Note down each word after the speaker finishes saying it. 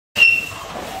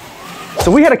So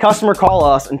we had a customer call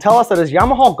us and tell us that his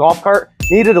Yamaha golf cart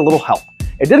needed a little help.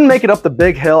 It didn't make it up the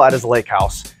big hill at his lake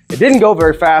house. It didn't go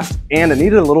very fast, and it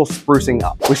needed a little sprucing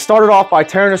up. We started off by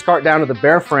tearing his cart down to the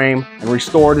bare frame and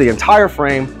restored the entire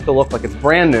frame to look like it's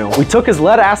brand new. We took his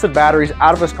lead acid batteries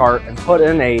out of his cart and put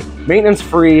in a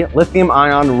maintenance-free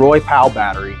lithium-ion Roy Powell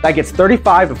battery that gets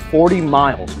 35 to 40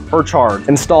 miles per charge.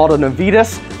 Installed a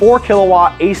Navitas 4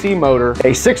 kilowatt AC motor,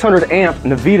 a 600 amp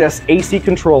Navitas AC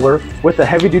controller with a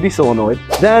heavy-duty solenoid.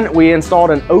 Then we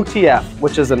installed an OTF,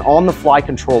 which is an on-the-fly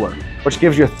controller, which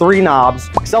gives you 3 knobs,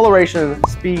 acceleration,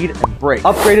 speed, and brake.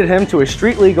 Upgraded him to a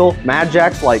street legal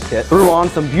Madjax light kit. Threw on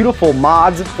some beautiful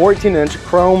Modz 14-inch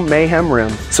chrome Mayhem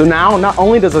rims. So now, not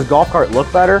only does his golf cart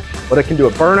look better, but it can do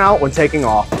a burnout when taking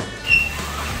off.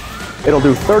 It'll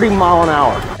do 30 miles an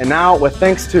hour. And now, with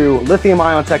thanks to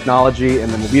lithium-ion technology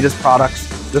and the Navitas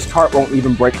products, this cart won't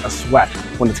even break a sweat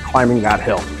when it's climbing that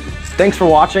hill. Thanks for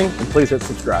watching, and please hit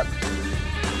subscribe.